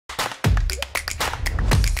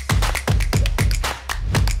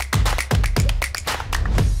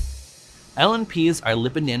LNPs are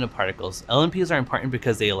lipid nanoparticles. LNPs are important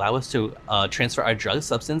because they allow us to transfer our drug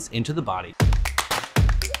substance into the body.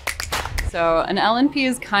 So an LNP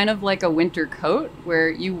is kind of like a winter coat where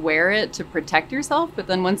you wear it to protect yourself, but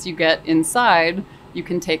then once you get inside, you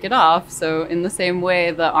can take it off. So in the same way,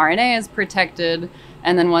 the RNA is protected,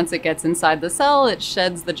 and then once it gets inside the cell, it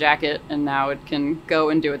sheds the jacket, and now it can go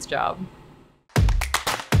and do its job.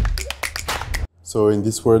 So in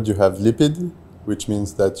this word, you have lipid, which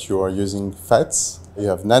means that you are using fats. You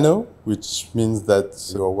have nano, which means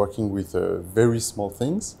that you are working with very small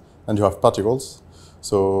things. And you have particles,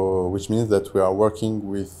 so which means that we are working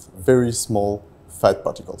with very small fat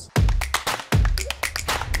particles.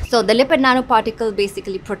 So the lipid nanoparticle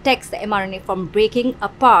basically protects the mRNA from breaking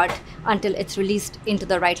apart until it's released into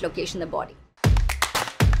the right location in the body.